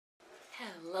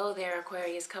Hello there,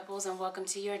 Aquarius couples, and welcome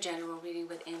to your general reading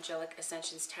with Angelic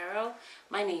Ascensions Tarot.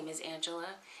 My name is Angela,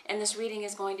 and this reading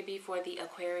is going to be for the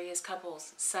Aquarius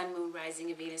couples, Sun, Moon, Rising,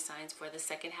 and Venus signs for the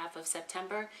second half of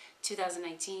September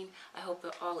 2019. I hope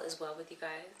that all is well with you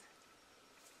guys,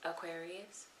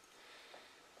 Aquarius.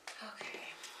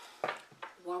 Okay.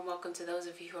 Warm welcome to those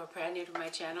of you who are brand new to my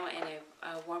channel, and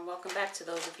a warm welcome back to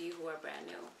those of you who are brand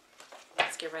new.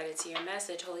 Let's get right into your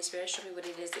message. Holy Spirit, show me what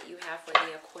it is that you have for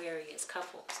the Aquarius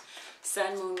couples.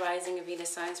 Sun, Moon, Rising, and Venus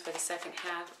signs for the second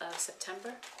half of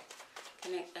September.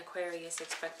 And Aquarius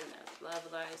expecting love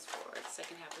lives for the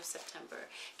second half of September.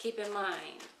 Keep in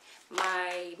mind,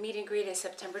 my meet and greet is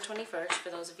September 21st. For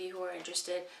those of you who are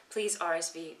interested, please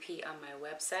RSVP on my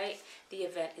website. The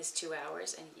event is 2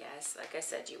 hours. And yes, like I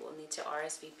said, you will need to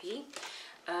RSVP.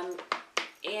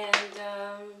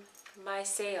 My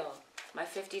sale. My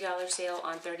 $50 sale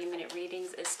on 30-minute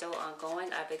readings is still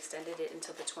ongoing. I've extended it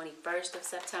until the 21st of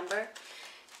September.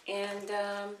 And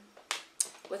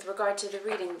with regard to the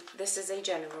reading, this is a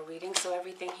general reading, so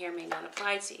everything here may not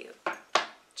apply to you.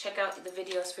 Check out the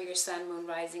videos for your Sun, Moon,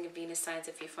 Rising, and Venus signs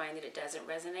if you find that it doesn't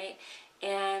resonate.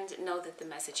 And know that the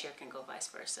message here can go vice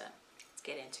versa. Let's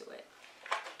get into it.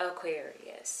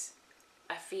 Aquarius.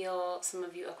 I feel some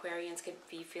of you Aquarians could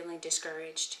be feeling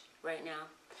discouraged right now.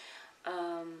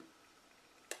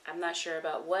 I'm not sure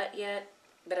about what yet,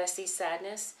 but I see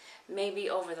sadness, maybe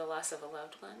over the loss of a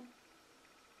loved one.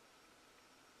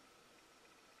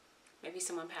 Maybe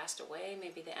someone passed away,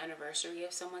 maybe the anniversary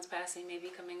of someone's passing may be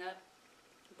coming up.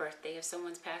 Birthday of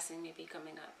someone's passing may be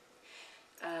coming up.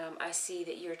 I see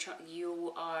that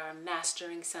you are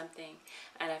mastering something,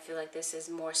 and I feel like this is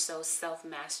more so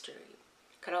self-mastery.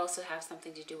 Could also have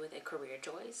something to do with a career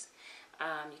choice.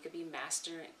 You could be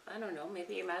mastering, I don't know,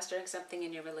 maybe you're mastering something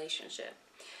in your relationship.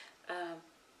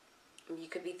 You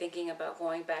could be thinking about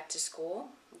going back to school,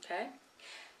 okay?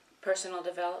 Personal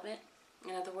development,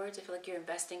 in other words, I feel like you're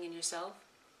investing in yourself.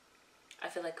 I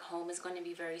feel like home is going to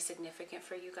be very significant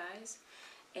for you guys.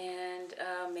 And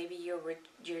maybe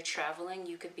you're traveling.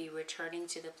 You could be returning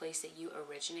to the place that you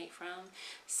originate from.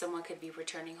 Someone could be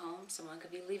returning home. Someone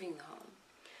could be leaving the home.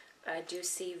 I do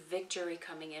see victory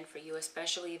coming in for you,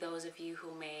 especially those of you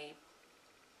who may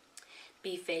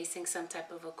be facing some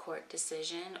type of a court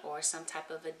decision or some type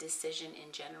of a decision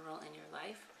in general in your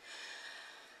life.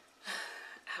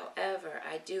 However,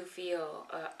 I do feel,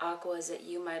 Aquas, that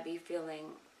you might be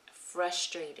feeling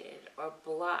frustrated or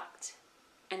blocked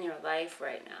in your life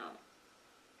right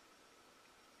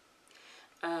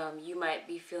now. You might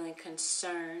be feeling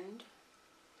concerned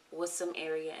with some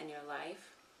area in your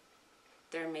life.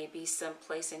 There may be some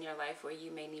place in your life where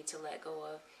you may need to let go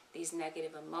of these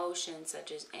negative emotions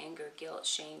such as anger, guilt,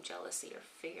 shame, jealousy, or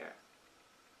fear.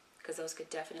 Because those could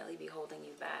definitely be holding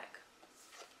you back.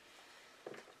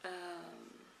 I'm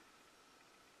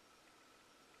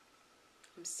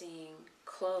seeing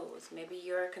clothes. Maybe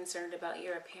you're concerned about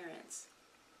your appearance.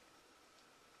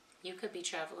 You could be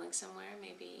traveling somewhere,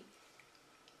 maybe.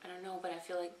 I don't know, but I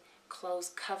feel like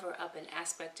clothes cover up an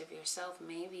aspect of yourself.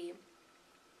 Maybe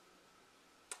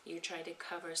you're trying to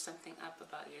cover something up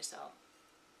about yourself.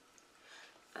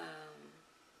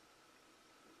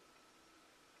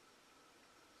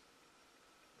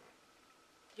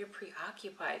 You're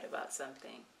preoccupied about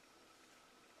something.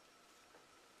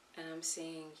 And I'm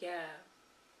seeing, yeah,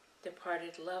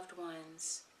 departed loved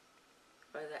ones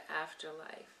or the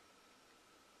afterlife.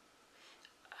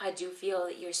 I do feel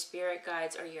that your spirit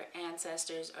guides or your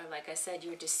ancestors, or like I said,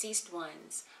 your deceased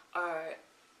ones are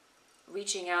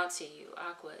reaching out to you,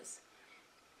 Aquas,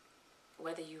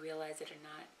 whether you realize it or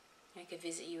not. They could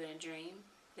visit you in a dream.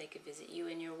 They could visit you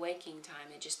in your waking time.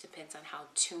 It just depends on how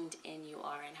tuned in you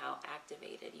are and how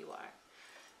activated you are.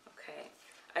 Okay.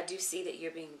 I do see that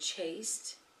you're being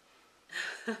chased.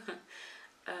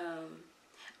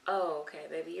 Oh, okay,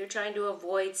 baby. You're trying to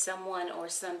avoid someone or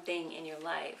something in your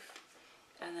life.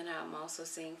 And then I'm also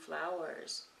seeing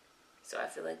flowers. So I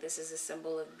feel like this is a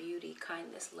symbol of beauty,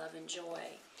 kindness, love, and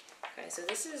joy. Okay, so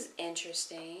this is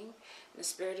interesting. The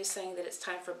Spirit is saying that it's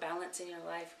time for balance in your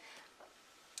life,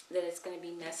 that it's going to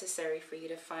be necessary for you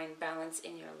to find balance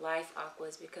in your life,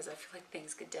 Aquas, because I feel like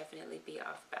things could definitely be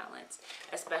off balance,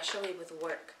 especially with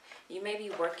work. You may be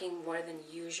working more than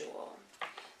usual.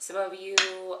 Some of you,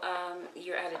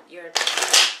 you're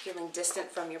feeling distant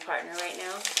from your partner right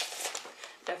now.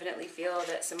 Definitely feel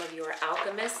that some of you are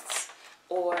alchemists.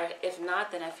 Or if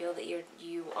not, then I feel that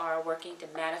you are working to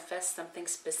manifest something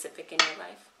specific in your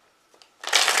life.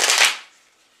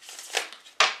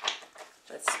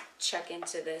 Let's check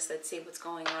into this. Let's see what's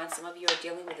going on. Some of you are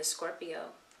dealing with a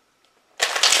Scorpio.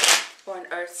 or an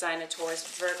earth sign, a Taurus,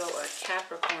 Virgo, or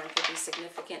Capricorn could be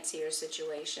significant to your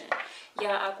situation.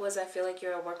 Yeah, Aquas, I feel like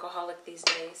you're a workaholic these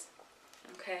days.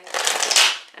 Okay?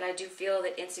 And I do feel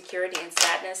that insecurity and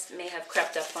sadness may have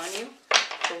crept up on you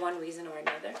for one reason or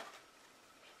another.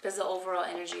 Because the overall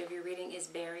energy of your reading is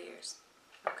barriers.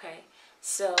 Okay?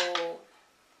 So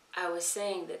I was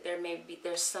saying that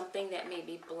there's something that may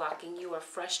be blocking you or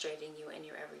frustrating you in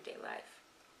your everyday life.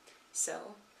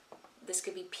 So this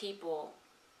could be people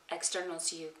external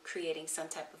to you creating some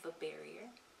type of a barrier.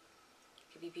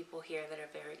 It could be people here that are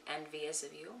very envious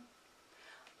of you,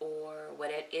 or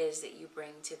what it is that you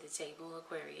bring to the table,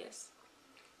 Aquarius.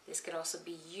 This could also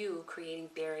be you creating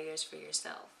barriers for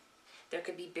yourself. There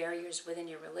could be barriers within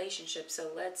your relationship.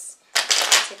 So let's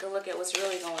take a look at what's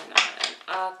really going on.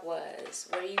 Aquas,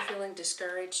 what are you feeling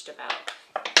discouraged about?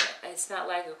 It's not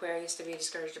like Aquarius to be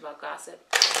discouraged about gossip,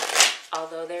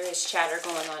 although there is chatter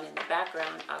going on in the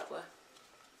background, Aqua.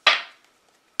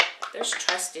 There's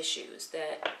trust issues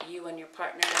that you and your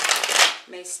partner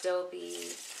may still be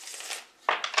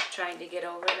trying to get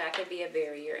over. That could be a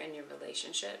barrier in your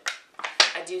relationship.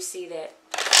 I do see that,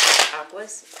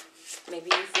 Aquas, maybe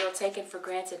you feel taken for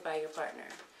granted by your partner.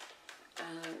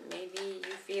 Maybe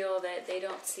you feel that they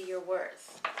don't see your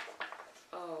worth.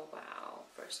 Oh, wow.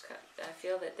 First cut. I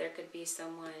feel that there could be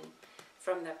someone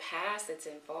from the past that's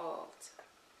involved.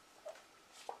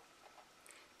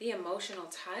 The emotional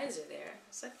ties are there.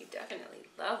 It's like you definitely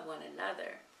love one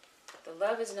another. The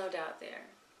love is no doubt there.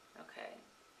 Okay.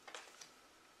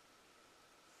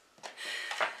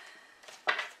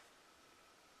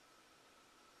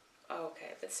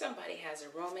 Okay, but somebody has a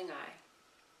roaming eye.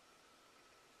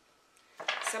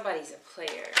 Somebody's a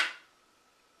player.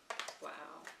 Wow.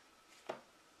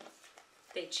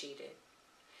 They cheated.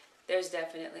 There's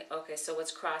definitely... Okay, so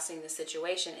what's crossing the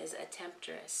situation is a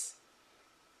temptress.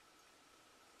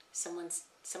 Someone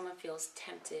feels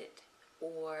tempted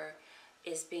or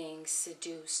is being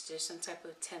seduced. There's some type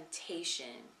of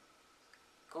temptation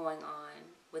going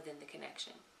on within the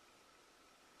connection.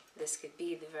 This could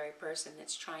be the very person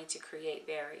that's trying to create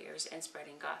barriers and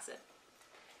spreading gossip.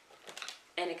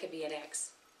 And it could be an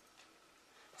ex.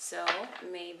 So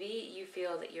maybe you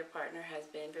feel that your partner has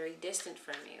been very distant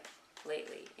from you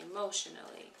lately,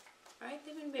 emotionally. Right?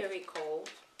 They've been very cold.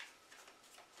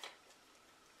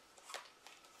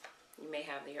 You may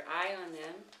have your eye on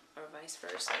them, or vice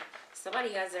versa.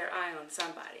 Somebody has their eye on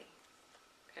somebody.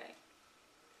 Okay?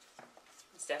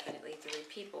 It's definitely 3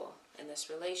 people in this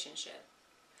relationship.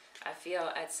 I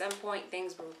feel at some point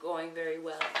things were going very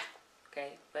well.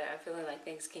 Okay? But I'm feeling like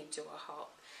things came to a halt,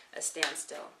 a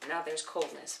standstill. Now there's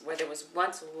coldness. Where there was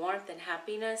once warmth and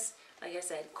happiness, like I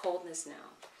said, coldness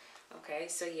now. Okay?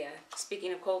 So yeah,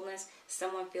 speaking of coldness,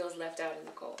 someone feels left out in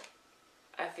the cold.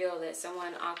 I feel that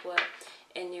someone, Aqua,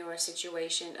 in your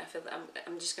situation, I feel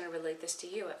I'm just going to relate this to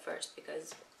you at first,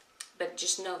 but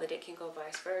just know that it can go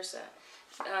vice versa.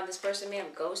 This person may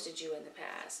have ghosted you in the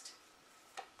past.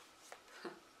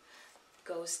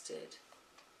 Ghosted.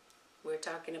 We're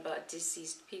talking about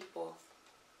deceased people.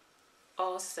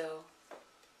 Also,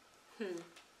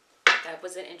 that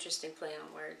was an interesting play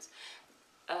on words,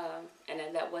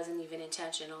 and that wasn't even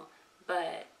intentional,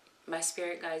 but my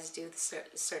spirit guides do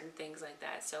certain things like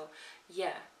that. So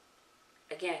yeah.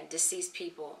 Again, deceased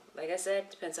people. Like I said,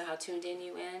 depends on how tuned in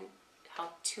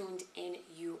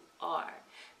you are.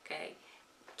 Okay?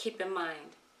 Keep in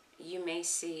mind, you may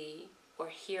see or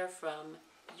hear from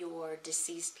your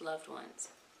deceased loved ones.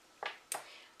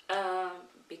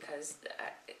 Because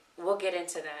we'll get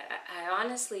into that. I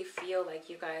honestly feel like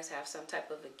you guys have some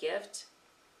type of a gift.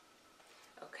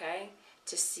 Okay?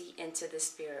 To see into the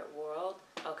spirit world.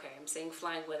 Okay, I'm saying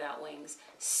flying without wings.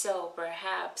 So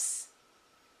perhaps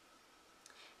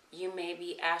you may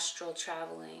be astral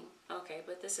traveling. Okay,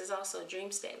 but this is also a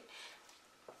dream state.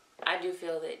 I do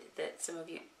feel that some of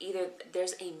you, either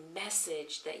there's a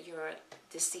message that your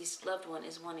deceased loved one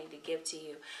is wanting to give to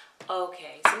you.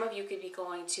 Okay, some of you could be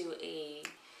going to a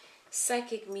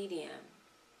psychic medium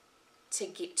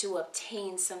to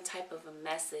obtain some type of a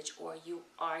message, or you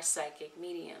are psychic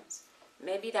mediums.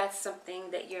 Maybe that's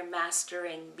something that you're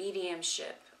mastering,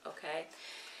 mediumship, okay?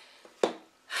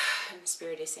 And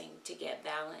Spirit is saying to get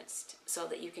balanced so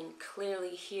that you can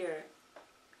clearly hear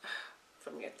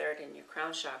from your 3rd and your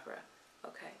crown chakra.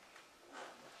 Okay.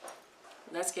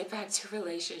 Let's get back to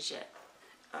relationship.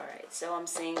 Alright, so I'm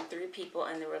seeing 3 people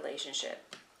in the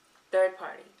relationship. 3rd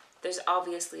party. There's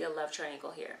obviously a love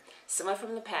triangle here. Someone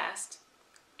from the past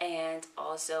and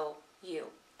also you.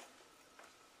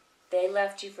 They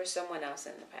left you for someone else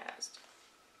in the past.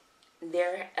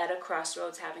 They're at a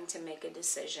crossroads having to make a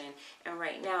decision. And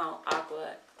right now,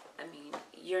 Aqua, I mean,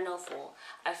 you're no fool.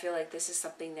 I feel like this is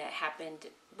something that happened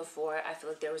before. I feel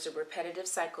like there was a repetitive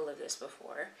cycle of this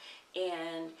before.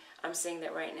 And I'm saying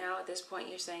that right now, at this point,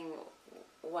 you're saying,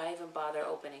 why even bother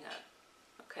opening up?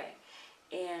 Okay.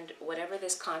 And whatever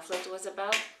this conflict was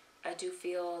about, I do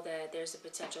feel that there's a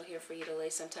potential here for you to lay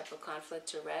some type of conflict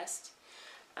to rest.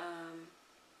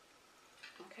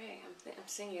 Okay, I'm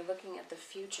seeing you're looking at the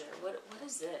future. What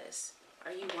is this?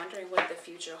 Are you wondering what the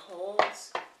future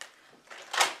holds?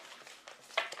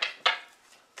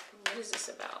 What is this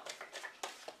about?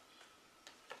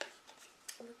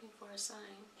 Looking for a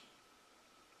sign.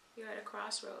 You're at a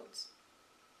crossroads.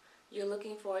 You're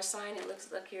looking for a sign. It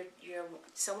looks like you're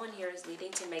someone here is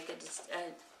needing to make a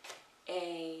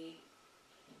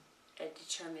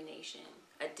determination,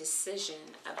 a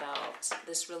decision about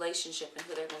this relationship and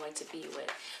who they're going to be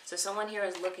with. So someone here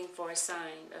is looking for a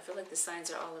sign. I feel like the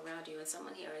signs are all around you, and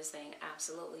someone here is saying,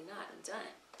 absolutely not, I'm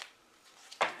done.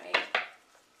 All right?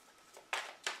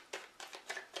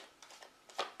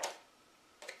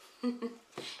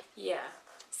 Yeah,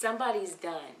 somebody's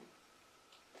done.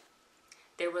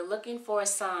 They were looking for a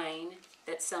sign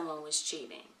that someone was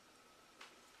cheating.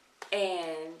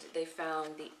 And they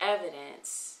found the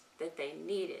evidence that they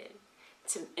needed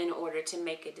in order to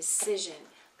make a decision.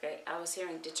 Okay, I was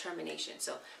hearing determination.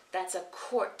 So that's a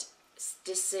court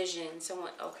decision.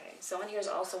 Someone here is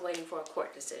also waiting for a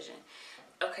court decision.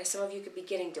 Okay, some of you could be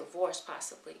getting divorced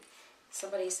possibly.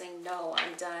 Somebody's saying, no,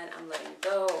 I'm done, I'm letting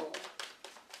go.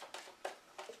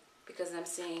 Because I'm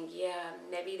seeing, yeah,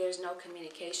 maybe there's no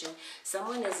communication.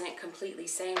 Someone isn't completely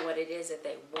saying what it is that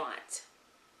they want.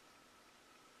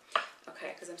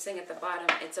 Okay, because I'm saying at the bottom,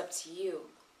 it's up to you.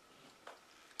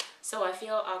 So I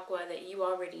feel, Aqua, that you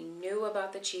already knew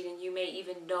about the cheating. You may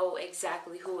even know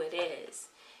exactly who it is.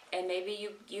 And maybe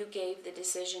you gave the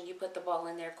decision, you put the ball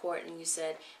in their court, and you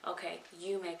said, okay,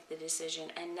 you make the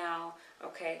decision. And now,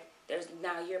 okay,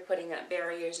 now you're putting up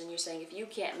barriers, and you're saying, if you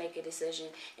can't make a decision,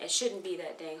 it shouldn't be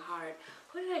that dang hard.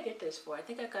 Who did I get this for? I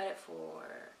think I got it for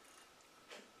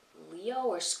Leo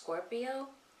or Scorpio.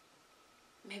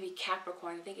 Maybe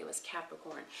Capricorn. I think it was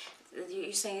Capricorn.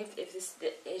 You're saying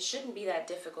it shouldn't be that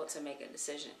difficult to make a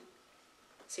decision.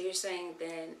 So you're saying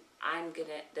then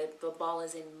the ball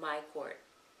is in my court,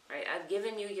 right? I've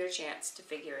given you your chance to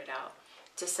figure it out,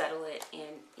 to settle it,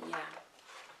 and yeah,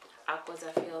 Aquas,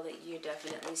 I feel that you're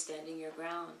definitely standing your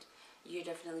ground. You're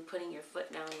definitely putting your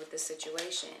foot down with the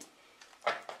situation.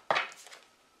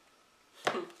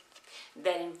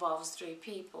 That involves 3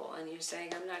 people, and you're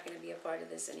saying, I'm not going to be a part of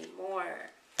this anymore.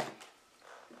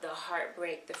 The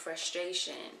heartbreak, the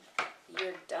frustration,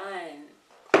 you're done.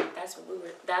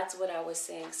 That's what I was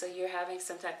saying. So you're having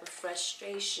some type of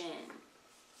frustration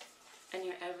in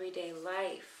your everyday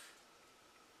life.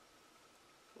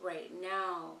 Right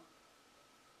now,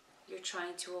 you're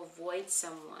trying to avoid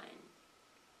someone.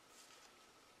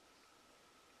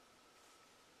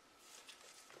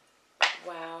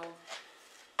 Wow.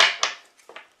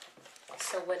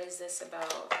 So what is this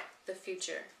about the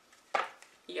future?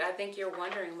 I think you're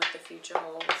wondering what the future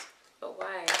holds, but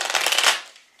why?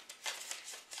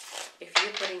 If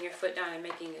you're putting your foot down and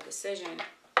making a decision,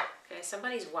 okay,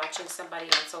 somebody's watching somebody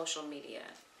on social media.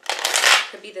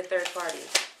 Could be the third party,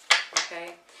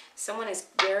 okay?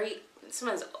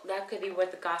 That could be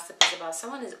what the gossip is about.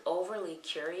 Someone is overly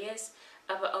curious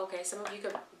about, okay, some of you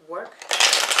could work.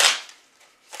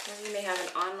 Maybe you may have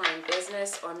an online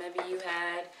business, or maybe you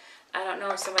had, I don't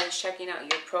know, if somebody's checking out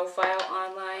your profile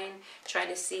online, trying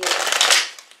to see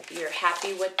if you're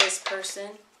happy with this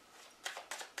person.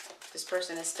 This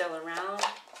person is still around.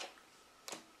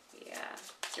 Yeah.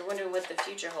 You're wondering what the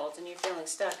future holds, and you're feeling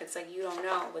stuck. It's like you don't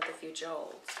know what the future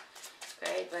holds.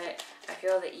 Okay? But I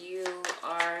feel that you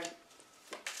are...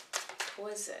 Who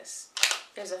is this?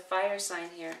 There's a fire sign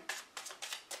here.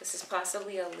 This is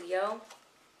possibly a Leo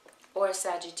or a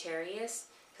Sagittarius,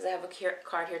 because I have a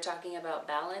card here talking about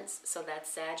balance, so that's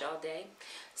Sag all day.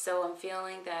 So I'm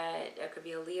feeling that it could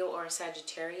be a Leo or a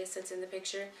Sagittarius that's in the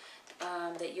picture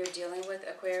that you're dealing with,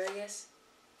 Aquarius.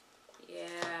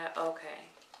 Yeah, okay.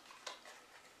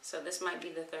 So this might be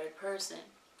the third person,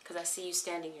 because I see you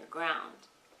standing your ground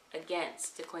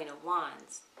against the Queen of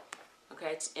Wands,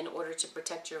 okay, it's in order to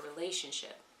protect your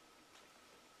relationship.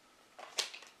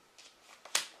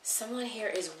 Someone here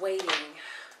is waiting.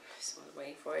 Someone's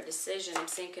waiting for a decision. I'm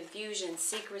seeing confusion,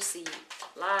 secrecy,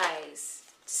 lies,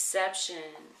 deception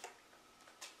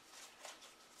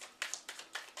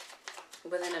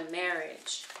within a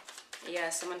marriage. Yeah,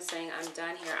 someone's saying, I'm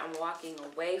done here. I'm walking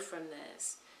away from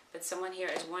this. But someone here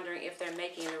is wondering if they're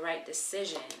making the right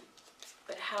decision.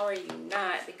 But how are you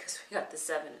not? Because we got the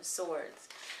 7 of Swords.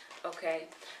 Okay.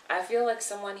 I feel like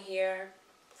someone here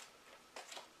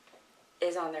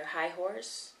is on their high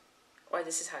horse, or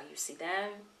this is how you see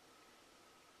them.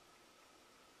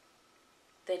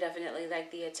 They definitely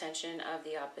like the attention of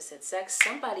the opposite sex.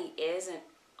 Somebody isn't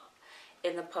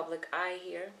in the public eye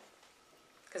here,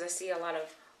 because I see a lot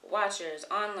of watchers,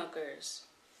 onlookers,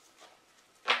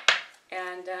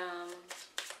 and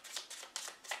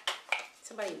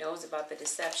somebody knows about the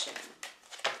deception,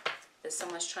 that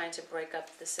someone's trying to break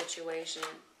up the situation.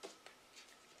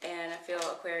 And I feel,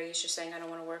 Aquarius, you're saying, I don't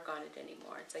want to work on it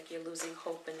anymore. It's like you're losing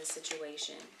hope in the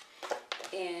situation.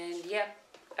 And yeah,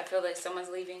 I feel like someone's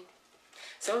leaving.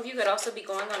 Some of you could also be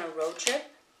going on a road trip.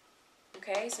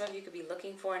 Okay, some of you could be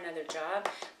looking for another job.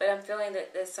 But I'm feeling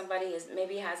that somebody is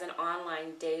maybe has an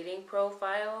online dating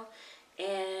profile.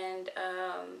 And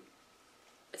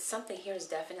something here is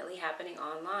definitely happening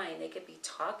online. They could be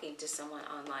talking to someone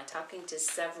online, talking to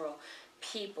several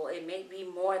people. It may be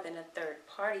more than a third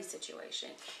party situation.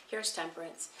 Here's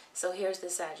Temperance. So here's the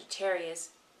Sagittarius.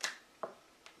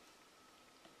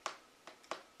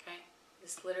 Okay,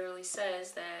 this literally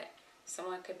says that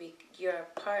someone could be your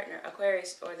partner,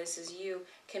 Aquarius, or this is you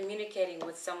communicating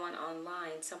with someone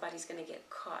online. Somebody's going to get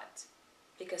caught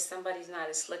because somebody's not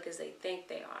as slick as they think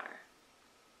they are.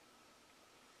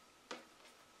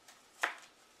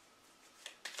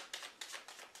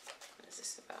 What is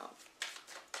this about?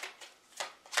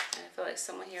 And I feel like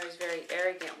someone here is very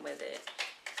arrogant with it.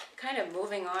 Kind of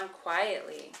moving on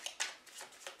quietly.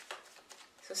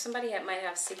 So somebody might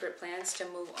have secret plans to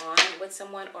move on with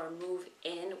someone or move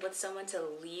in with someone, to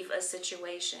leave a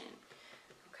situation.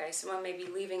 Okay, someone may be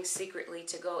leaving secretly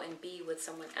to go and be with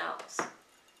someone else.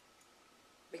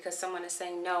 Because someone is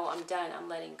saying, no, I'm done, I'm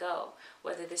letting go.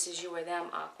 Whether this is you or them,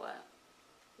 Aqua.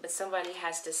 But somebody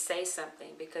has to say something,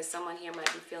 because someone here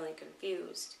might be feeling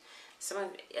confused.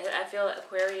 I feel,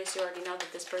 Aquarius, you already know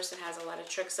that this person has a lot of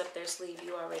tricks up their sleeve.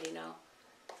 You already know.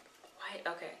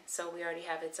 Why? Okay, so we already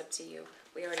have It's Up to You.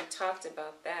 We already talked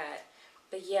about that.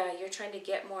 But yeah, you're trying to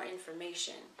get more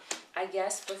information, I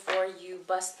guess, before you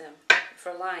bust them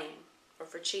for lying or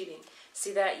for cheating.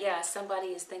 See that? Yeah, somebody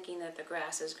is thinking that the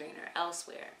grass is greener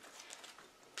elsewhere.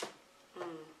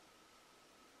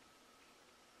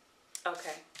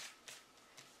 Okay.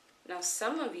 Now,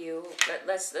 some of you,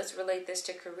 let's relate this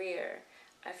to career.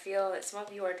 I feel that some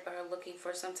of you are looking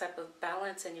for some type of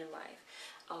balance in your life.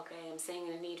 Okay, I'm saying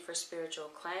a need for spiritual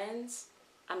cleanse.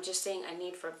 I'm just saying a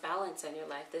need for balance in your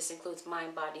life. This includes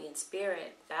mind, body, and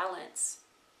spirit. Balance.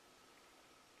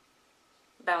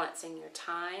 Balancing your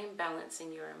time,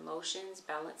 balancing your emotions,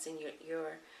 balancing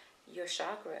your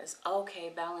chakras.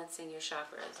 Okay, balancing your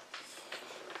chakras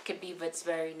could be what's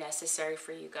very necessary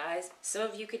for you guys. Some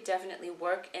of you could definitely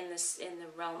work in the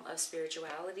realm of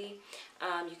spirituality.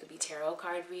 You could be tarot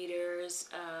card readers.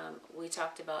 We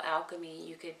talked about alchemy.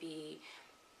 You could be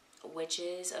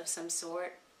witches of some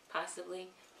sort, possibly.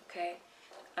 Okay.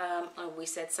 We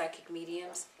said psychic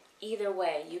mediums. Either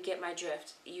way, you get my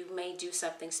drift. You may do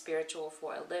something spiritual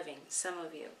for a living, some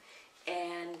of you.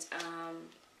 And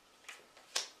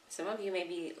some of you may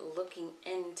be looking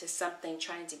into something,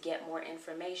 trying to get more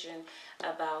information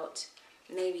about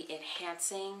maybe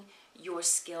enhancing your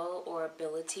skill or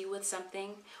ability with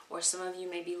something. Or some of you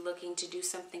may be looking to do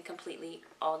something completely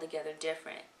altogether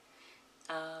different.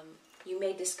 You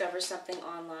may discover something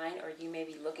online, or you may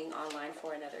be looking online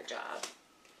for another job.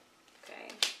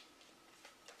 Okay.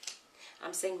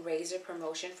 I'm saying raise or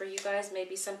promotion for you guys.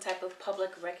 Maybe some type of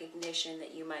public recognition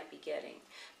that you might be getting.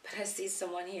 But I see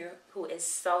someone here who is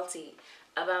salty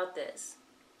about this.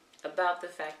 About the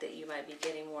fact that you might be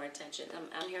getting more attention.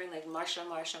 I'm hearing like Marsha,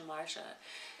 Marsha, Marsha.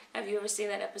 Have you ever seen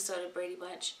that episode of Brady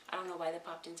Bunch? I don't know why that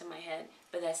popped into my head,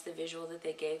 but that's the visual that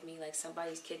they gave me. Like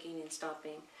somebody's kicking and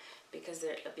stomping because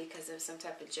of some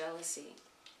type of jealousy.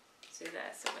 See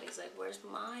that? Somebody's like, where's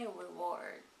my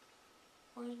reward?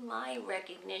 Where's my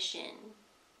recognition?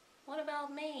 What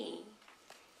about me?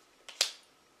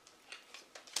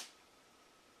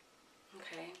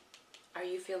 Okay. Are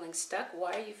you feeling stuck?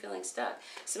 Why are you feeling stuck?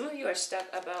 Some of you are stuck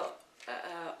about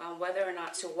on whether or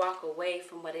not to walk away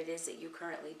from what it is that you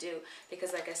currently do.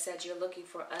 Because like I said, you're looking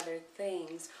for other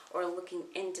things or looking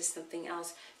into something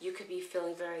else. You could be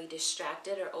feeling very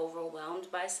distracted or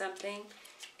overwhelmed by something.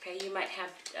 Okay, you might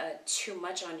have too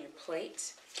much on your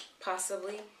plate,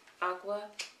 possibly, Aqua.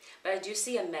 But I do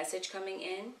see a message coming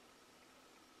in.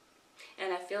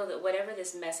 And I feel that whatever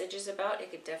this message is about, it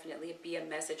could definitely be a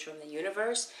message from the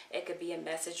universe. It could be a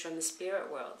message from the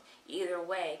spirit world. Either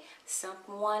way,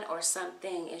 someone or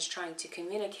something is trying to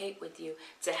communicate with you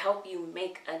to help you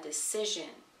make a decision.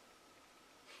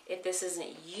 If this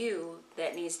isn't you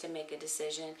that needs to make a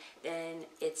decision, then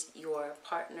it's your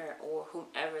partner or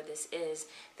whomever this is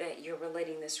that you're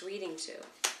relating this reading to.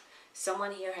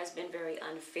 Someone here has been very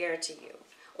unfair to you,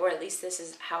 or at least this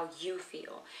is how you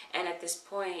feel. And at this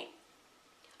point,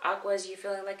 Aquas, you're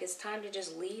feeling like it's time to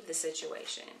just leave the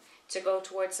situation, to go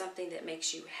towards something that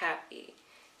makes you happy,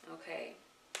 okay?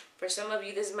 For some of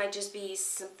you, this might just be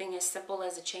something as simple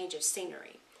as a change of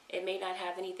scenery. It may not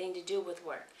have anything to do with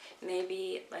work.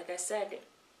 Maybe, like I said,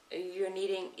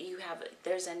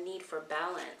 there's a need for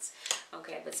balance,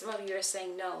 okay? But some of you are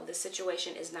saying, no, the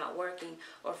situation is not working.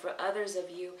 Or for others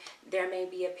of you, there may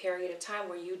be a period of time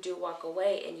where you do walk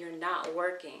away and you're not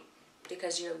working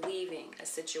because you're leaving a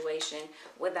situation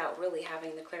without really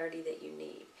having the clarity that you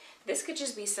need. This could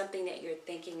just be something that you're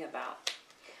thinking about.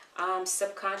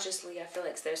 Subconsciously, I feel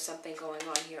like there's something going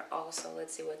on here also.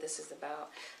 Let's see what this is about.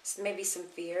 Maybe some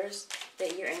fears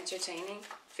that you're entertaining.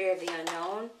 Fear of the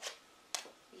unknown.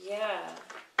 Yeah.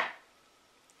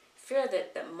 Fear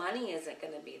that the money isn't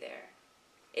going to be there.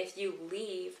 If you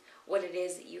leave what it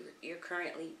is that you're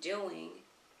currently doing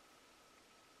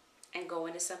and go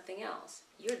into something else.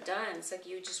 You're done. It's like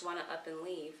you just want to up and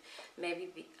leave. Maybe,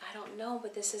 I don't know,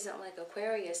 but this isn't like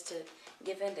Aquarius to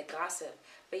give in to gossip.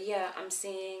 But yeah, I'm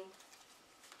seeing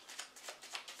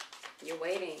you're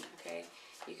waiting, okay?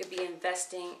 You could be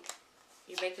investing.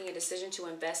 You're making a decision to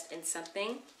invest in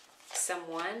something,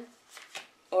 someone,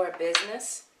 or a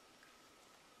business.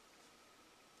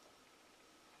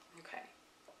 Okay.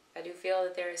 I do feel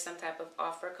that there is some type of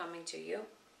offer coming to you.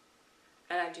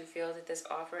 And I do feel that this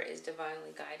offer is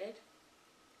divinely guided.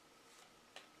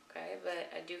 Okay, but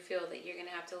I do feel that you're going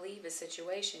to have to leave a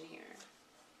situation here.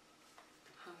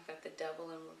 Oh, I've got the devil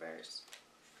in reverse.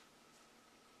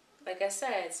 Like I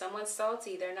said, someone's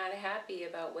salty. They're not happy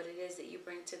about what it is that you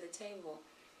bring to the table.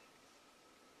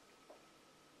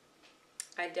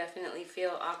 I definitely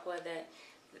feel, Aqua, that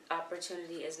the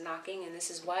opportunity is knocking, and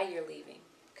this is why you're leaving.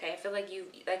 Okay, I feel like you,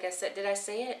 like I said, did I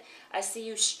say it? I see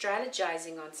you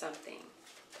strategizing on something.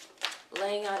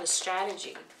 Laying out a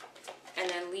strategy and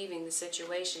then leaving the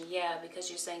situation. Yeah, because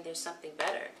you're saying there's something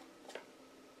better.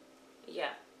 Yeah.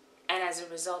 And as a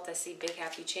result, I see big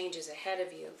happy changes ahead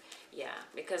of you. Yeah,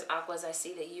 because Aquas, I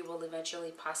see that you will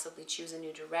eventually possibly choose a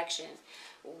new direction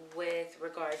with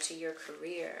regard to your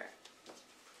career.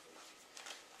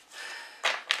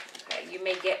 Okay, you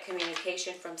may get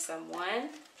communication from someone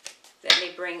that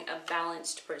may bring a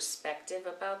balanced perspective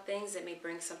about things. It may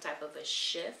bring some type of a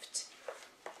shift.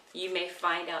 You may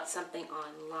find out something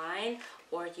online,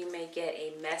 or you may get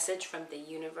a message from the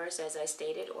universe, as I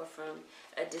stated, or from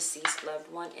a deceased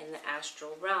loved one in the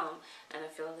astral realm. And I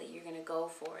feel that you're going to go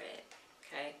for it,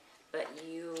 okay? But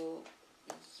you,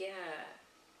 yeah,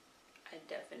 I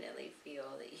definitely feel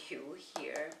that you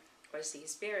hear or see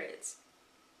spirits.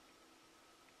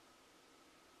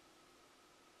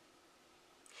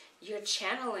 You're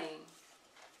channeling.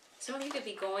 Some of you could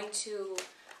be going to,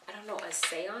 I don't know, a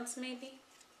seance maybe?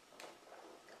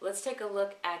 Let's take a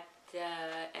look at the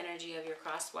energy of your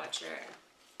cross watcher.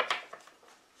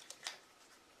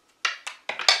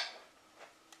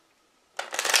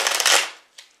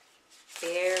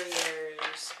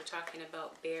 Barriers. We're talking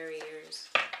about barriers.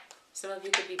 Some of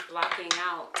you could be blocking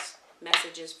out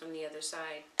messages from the other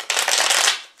side.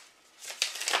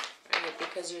 Right?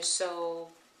 Because you're so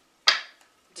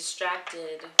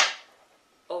distracted,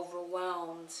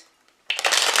 overwhelmed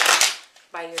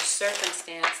by your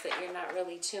circumstance that you're not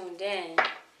really tuned in.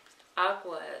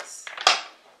 Aquas.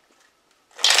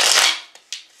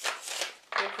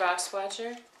 Your cross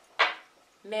watcher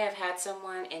may have had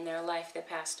someone in their life that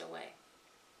passed away.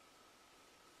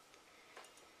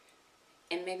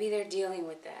 And maybe they're dealing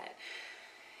with that.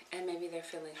 And maybe they're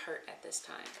feeling hurt at this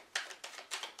time.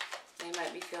 They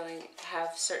might be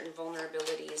have certain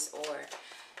vulnerabilities or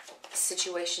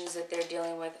situations that they're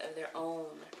dealing with of their own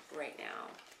right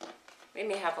now. They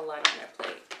may have a lot on their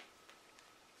plate.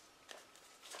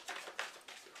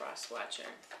 Cross watcher.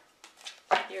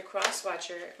 Your cross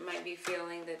watcher might be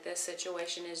feeling that this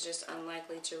situation is just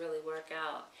unlikely to really work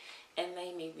out, and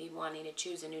they may be wanting to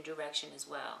choose a new direction as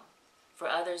well. For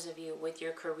others of you, with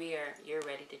your career, you're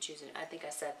ready to choose it. I think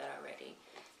I said that already.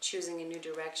 Choosing a new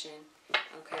direction,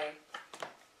 okay?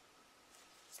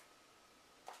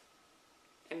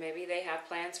 And maybe they have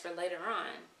plans for later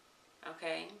on,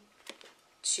 okay?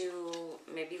 To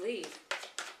maybe leave.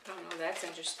 I don't know, that's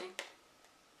interesting.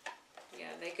 Yeah,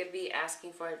 they could be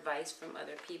asking for advice from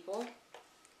other people.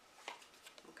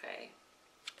 Okay.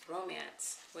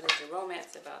 Romance. What is the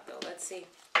romance about, though? Let's see.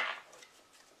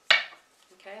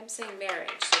 Okay, I'm saying marriage.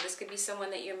 So this could be someone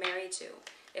that you're married to.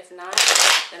 If not,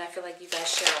 then I feel like you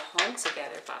guys share a home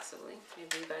together, possibly.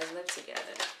 Maybe you guys live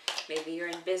together. Maybe you're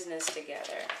in business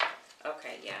together.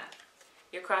 Okay, yeah.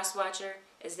 Your cross watcher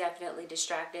is definitely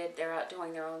distracted. They're out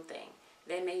doing their own thing.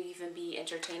 They may even be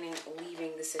entertaining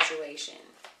leaving the situation.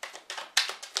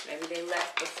 Maybe they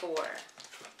left before.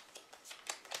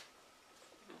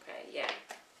 Okay, yeah.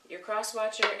 Your cross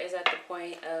watcher is at the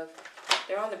point of,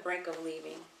 they're on the brink of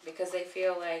leaving because they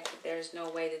feel like there's no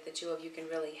way that the two of you can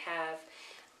really have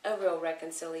a real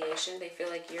reconciliation. They feel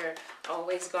like you're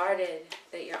always guarded,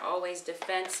 that you're always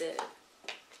defensive.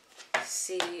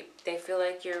 See, they feel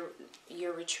like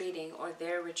you're retreating, or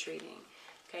they're retreating.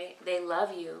 Okay, they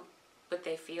love you, but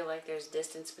they feel like there's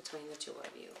distance between the two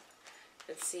of you.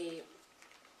 But see,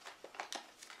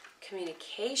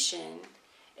 communication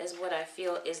is what I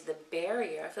feel is the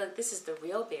barrier. I feel like this is the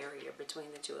real barrier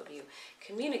between the two of you.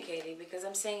 Communicating, because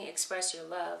I'm saying express your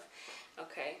love.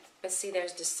 Okay, but see,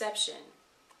 there's deception.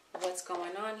 What's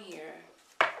going on here?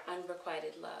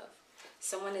 Unrequited love.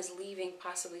 Someone is leaving,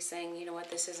 possibly saying, you know what,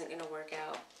 this isn't going to work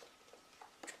out.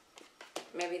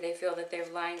 Maybe they feel that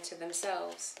they're lying to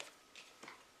themselves.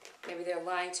 Maybe they're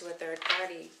lying to a third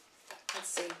party. Let's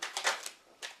see.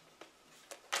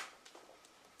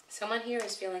 Someone here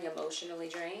is feeling emotionally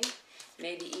drained,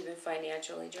 maybe even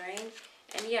financially drained.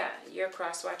 And yeah, your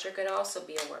cross watcher could also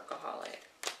be a workaholic,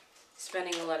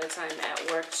 spending a lot of time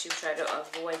at work to try to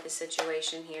avoid the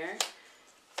situation here.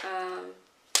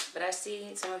 But I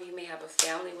see some of you may have a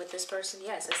family with this person.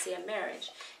 Yes, I see a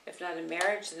marriage. If not a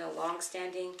marriage, then a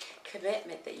long-standing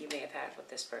commitment that you may have had with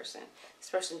this person. This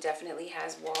person definitely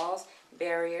has walls,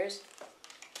 barriers,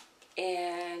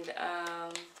 and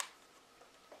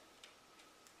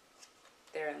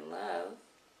they're in love,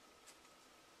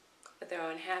 but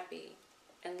they're unhappy.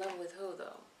 In love with who,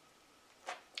 though?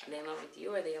 Are they in love with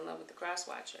you, or are they in love with the cross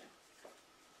watcher?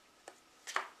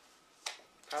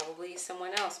 Probably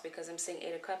someone else, because I'm seeing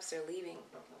 8 of Cups, they're leaving.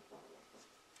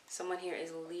 Someone here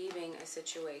is leaving a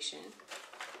situation.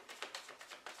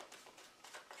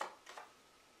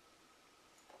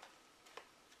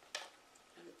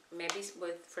 Maybe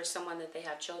for someone that they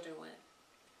have children with.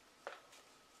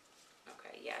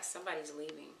 Okay, yeah, somebody's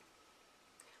leaving.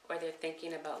 Or they're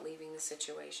thinking about leaving the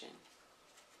situation.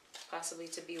 Possibly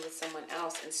to be with someone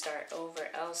else and start over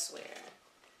elsewhere.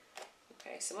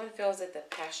 Okay, someone feels that the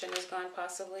passion is gone,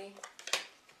 possibly.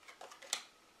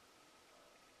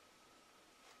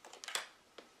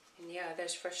 And yeah,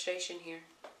 there's frustration here.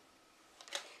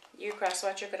 Your cross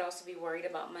watcher could also be worried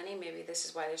about money. Maybe this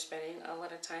is why they're spending a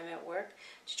lot of time at work,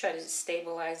 to try to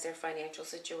stabilize their financial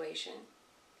situation.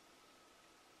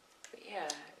 But yeah,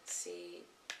 see,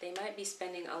 they might be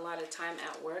spending a lot of time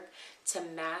at work to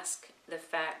mask the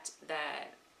fact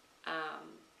that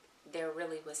they're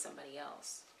really with somebody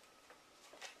else.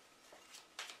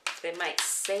 They might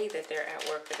say that they're at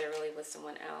work, but they're really with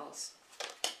someone else.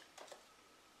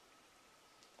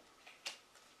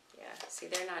 Yeah, see,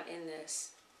 they're not in this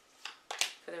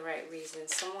for the right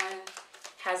reasons. Someone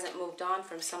hasn't moved on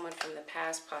from someone from the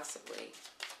past, possibly.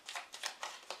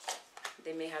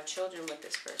 They may have children with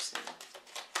this person.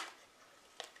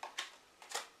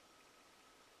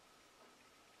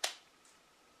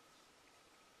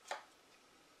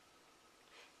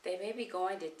 They may be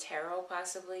going to tarot,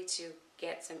 possibly, to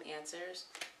get some answers.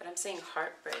 But I'm saying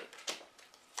heartbreak.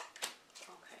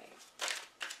 Okay.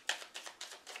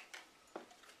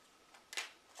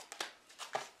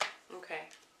 Okay.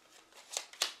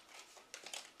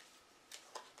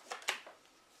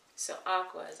 So,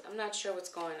 Aquas, I'm not sure what's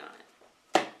going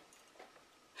on.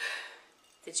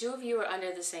 The two of you are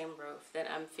under the same roof, that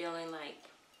I'm feeling like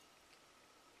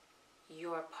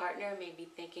your partner may be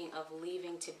thinking of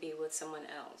leaving to be with someone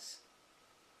else.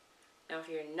 Now, if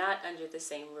you're not under the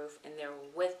same roof and they're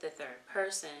with the third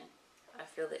person, I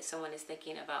feel that someone is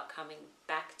thinking about coming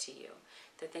back to you.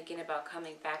 They're thinking about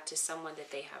coming back to someone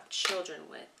that they have children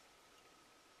with.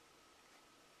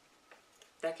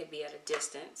 That could be at a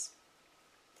distance.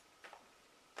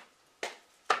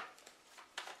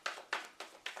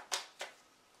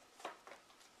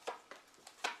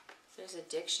 There's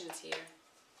addictions here.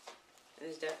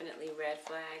 There's definitely red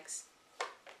flags.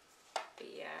 But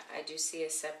yeah, I do see a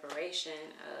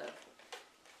separation of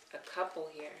a couple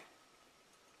here.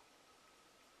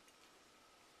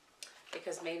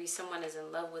 Because maybe someone is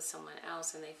in love with someone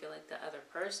else and they feel like the other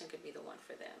person could be the one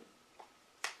for them.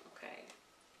 Okay.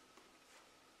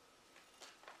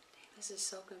 Dang, this is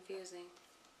so confusing.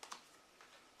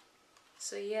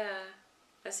 So yeah,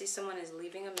 I see someone is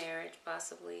leaving a marriage,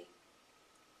 possibly,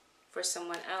 for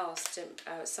someone else.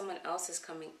 Someone else is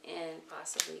coming in,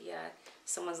 possibly. Yeah,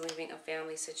 someone's leaving a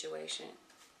family situation,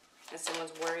 and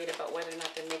someone's worried about whether or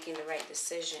not they're making the right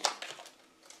decision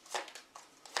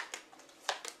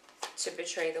to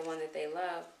betray the one that they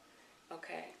love.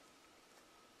 Okay.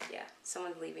 Yeah,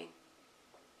 someone's leaving.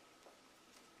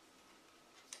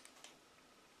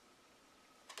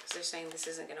 are saying this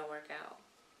isn't going to work out.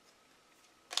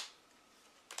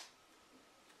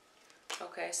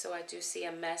 Okay, so I do see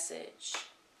a message.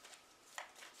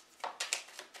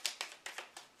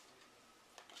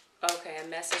 Okay, a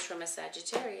message from a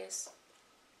Sagittarius.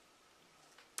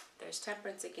 There's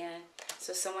Temperance again.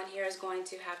 So someone here is going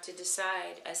to have to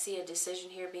decide. I see a decision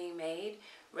here being made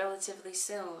relatively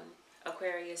soon,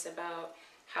 Aquarius, about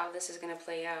how this is going to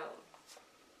play out.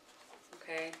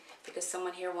 Okay, because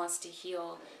someone here wants to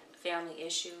heal family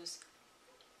issues.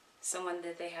 Someone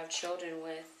that they have children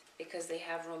with because they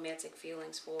have romantic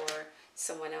feelings for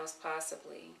someone else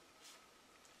possibly.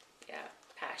 Yeah,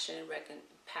 passion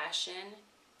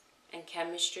and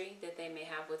chemistry that they may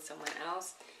have with someone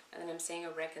else. And then I'm seeing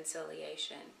a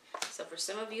reconciliation. So for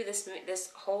some of you, this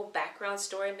whole background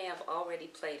story may have already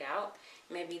played out.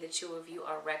 Maybe the two of you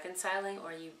are reconciling,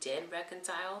 or you did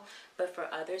reconcile. But for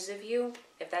others of you,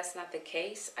 if that's not the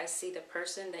case, I see the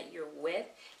person that you're with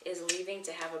is leaving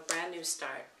to have a brand new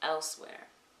start elsewhere.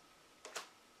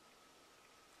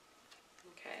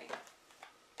 Okay.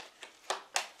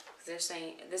 They're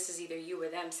saying, this is either you or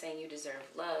them saying you deserve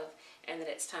love and that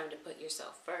it's time to put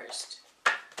yourself first.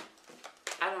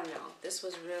 I don't know. This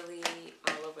was really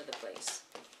all over the place.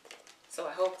 So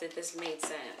I hope that this made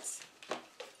sense.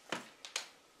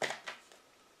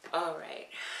 All right.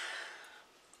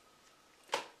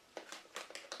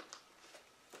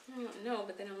 No,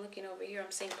 but then I'm looking over here. I'm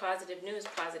seeing positive news,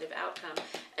 positive outcome.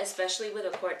 Especially with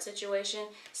a court situation.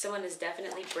 Someone is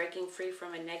definitely breaking free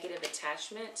from a negative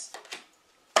attachment.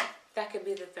 That could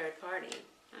be the third party.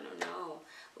 I don't know.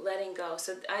 Letting go.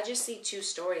 So I just see two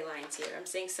storylines here. I'm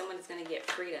saying someone is going to get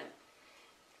freedom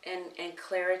and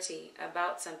clarity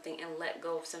about something and let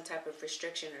go of some type of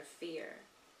restriction or fear.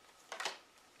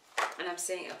 And I'm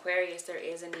saying, Aquarius, there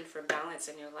is a need for balance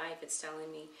in your life. It's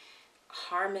telling me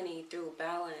harmony through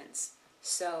balance.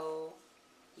 So,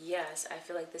 yes, I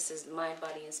feel like this is mind,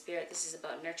 body, and spirit. This is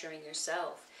about nurturing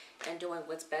yourself and doing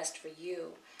what's best for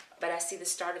you. But I see the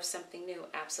start of something new,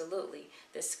 absolutely.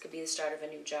 This could be the start of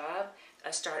a new job,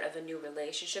 a start of a new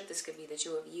relationship. This could be the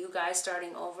two of you guys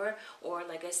starting over. Or,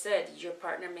 like I said, your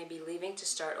partner may be leaving to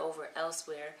start over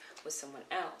elsewhere with someone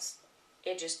else.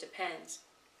 It just depends.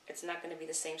 It's not going to be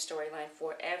the same storyline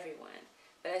for everyone.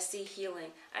 But I see healing.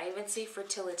 I even see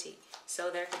fertility. So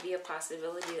there could be a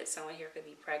possibility that someone here could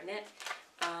be pregnant.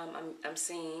 I'm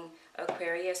seeing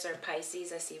Aquarius or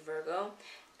Pisces. I see Virgo.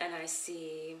 And I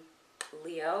see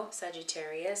Leo,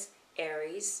 Sagittarius,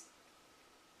 Aries.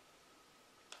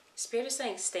 Spirit is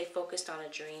saying stay focused on a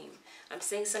dream. I'm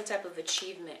seeing some type of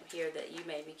achievement here that you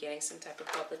may be getting some type of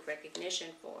public recognition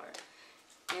for.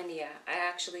 And yeah, I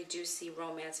actually do see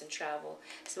romance and travel.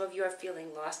 Some of you are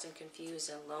feeling lost and confused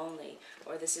and lonely.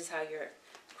 Or this is how your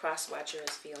cross-watcher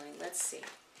is feeling. Let's see.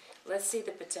 Let's see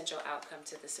the potential outcome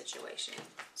to the situation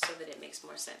so that it makes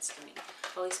more sense to me.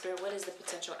 Holy Spirit, what is the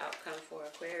potential outcome for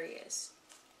Aquarius?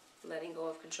 Letting go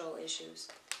of control issues.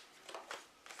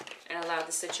 And allow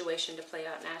the situation to play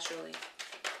out naturally.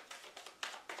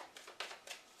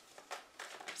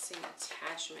 I'm seeing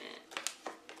attachment.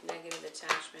 Negative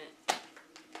attachment. I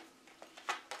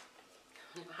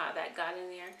don't know how that got in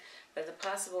there. But the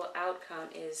possible outcome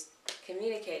is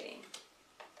communicating.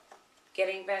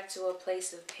 Getting back to a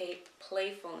place of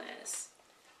playfulness.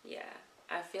 Yeah.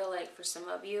 I feel like for some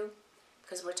of you,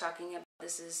 because we're talking about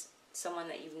this is someone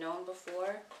that you've known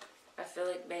before, I feel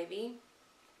like maybe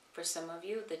for some of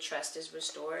you, the trust is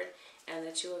restored and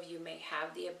the two of you may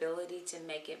have the ability to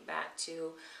make it back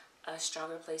to a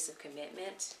stronger place of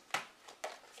commitment.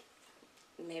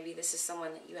 Maybe this is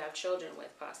someone that you have children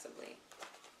with, possibly.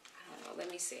 I don't know.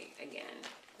 Let me see again.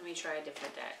 Let me try a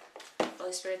different deck.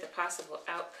 Holy Spirit, the possible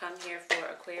outcome here for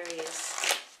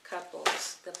Aquarius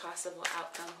couples. The possible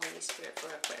outcome, Holy Spirit,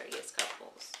 for Aquarius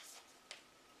couples.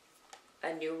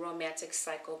 A new romantic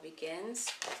cycle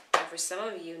begins. And for some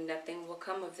of you, nothing will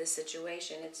come of this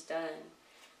situation. It's done.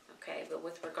 Okay, but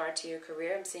with regard to your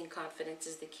career, I'm seeing confidence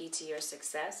is the key to your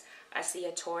success. I see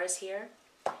a Taurus here.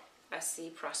 I see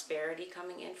prosperity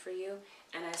coming in for you.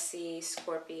 And I see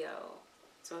Scorpio.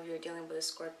 Some of you are dealing with a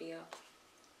Scorpio.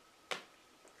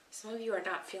 Some of you are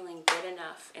not feeling good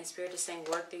enough. And Spirit is saying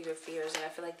work through your fears. And I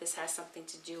feel like this has something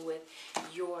to do with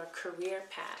your career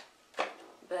path.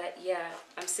 But yeah,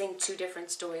 I'm seeing two different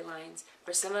storylines.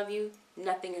 For some of you,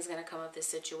 nothing is going to come of this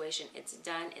situation. It's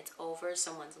done. It's over.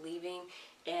 Someone's leaving.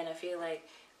 And I feel like,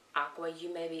 Aqua,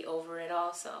 you may be over it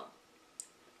also.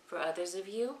 For others of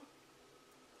you,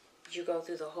 you go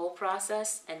through the whole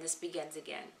process and this begins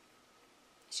again.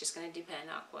 It's just going to depend,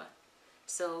 Aqua.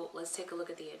 So let's take a look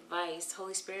at the advice.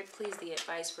 Holy Spirit, please, the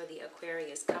advice for the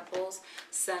Aquarius couples,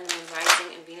 Sun, Moon,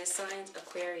 Rising, and Venus signs.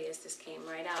 Aquarius, this came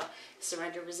right out.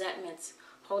 Surrender resentments.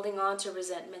 Holding on to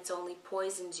resentments only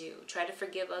poisons you. Try to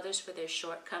forgive others for their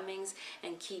shortcomings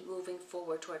and keep moving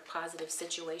forward toward positive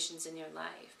situations in your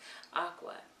life.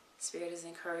 Aqua, Spirit is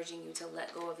encouraging you to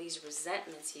let go of these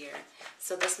resentments here.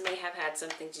 So this may have had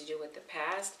something to do with the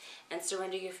past, and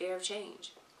surrender your fear of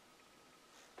change.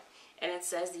 And it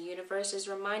says the universe is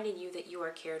reminding you that you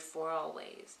are cared for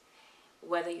always.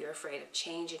 Whether you're afraid of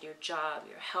change in your job,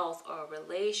 your health, or a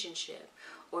relationship,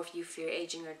 or if you fear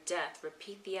aging or death,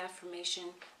 repeat the affirmation,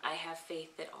 I have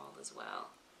faith that all is well.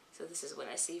 So this is what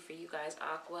I see for you guys,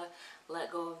 Aqua.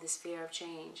 Let go of this fear of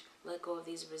change. Let go of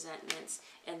these resentments.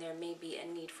 And there may be a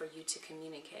need for you to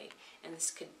communicate. And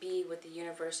this could be what the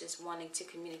universe is wanting to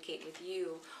communicate with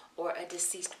you, or a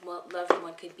deceased loved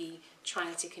one could be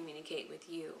trying to communicate with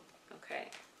you. Okay,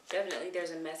 definitely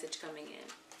there's a message coming in.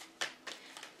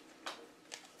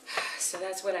 So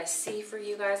that's what I see for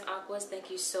you guys, Aquas. Thank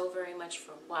you so very much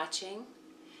for watching.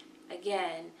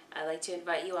 Again, I'd like to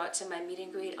invite you out to my meet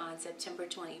and greet on September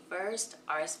 21st,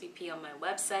 RSVP on my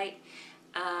website,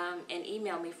 and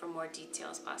email me for more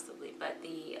details possibly. But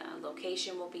the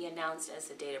location will be announced as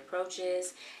the date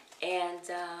approaches. And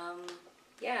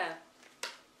yeah,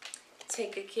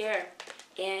 take good care.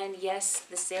 And yes,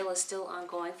 the sale is still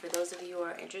ongoing for those of you who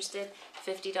are interested.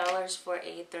 $50 for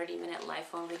a 30-minute live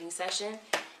phone reading session.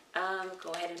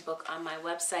 Go ahead and book on my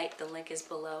website. The link is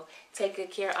below. Take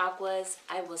good care, Aquas.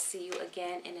 I will see you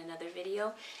again in another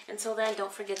video. Until then,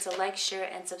 don't forget to like, share,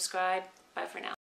 and subscribe. Bye for now.